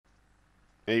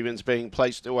Evens being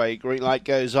placed away. Green light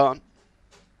goes on.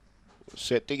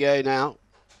 Set to go now.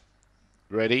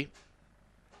 Ready.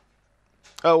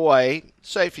 Away.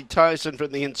 Sophie Tyson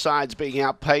from the inside's being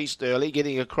outpaced early.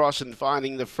 Getting across and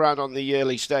finding the front on the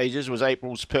early stages was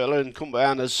April's Perla and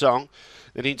Kumbana's Song.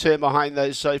 Then in turn behind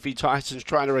those, Sophie Tyson's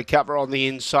trying to recover on the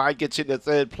inside. Gets into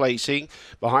third placing.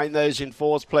 Behind those in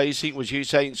fourth placing was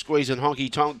Usain Squeeze and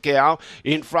Honky Tonk Gal.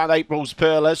 In front, April's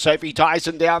Perla. Sophie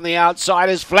Tyson down the outside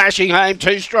is flashing home.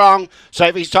 Too strong.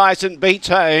 Sophie Tyson beats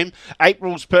home.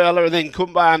 April's Perla and then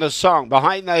Kumbana's Song.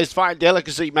 Behind those, Fine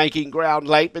Delicacy making ground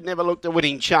late but never looked a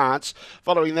winning chance.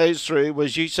 Following those through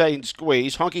was Usain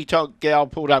Squeeze. Honky Tonk Gal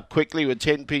pulled up quickly with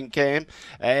 10 pin cam.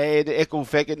 And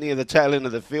Eckelfecker near the tail end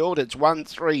of the field. It's 1,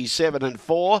 3, 7 and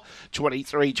 4.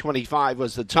 23.25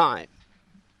 was the time.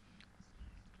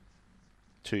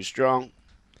 Too strong.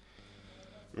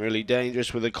 Really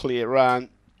dangerous with a clear run.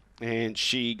 And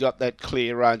she got that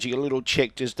clear run. She got a little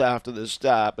check just after the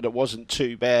start, but it wasn't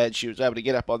too bad. She was able to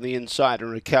get up on the inside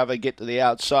and recover, get to the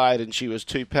outside, and she was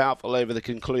too powerful over the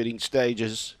concluding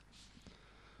stages.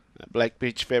 Black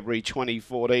Bitch, February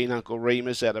 2014, Uncle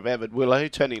Remus out of Avid Willow.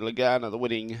 Tony Lagana, the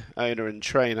winning owner and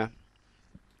trainer.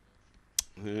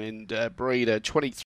 And breeder 23.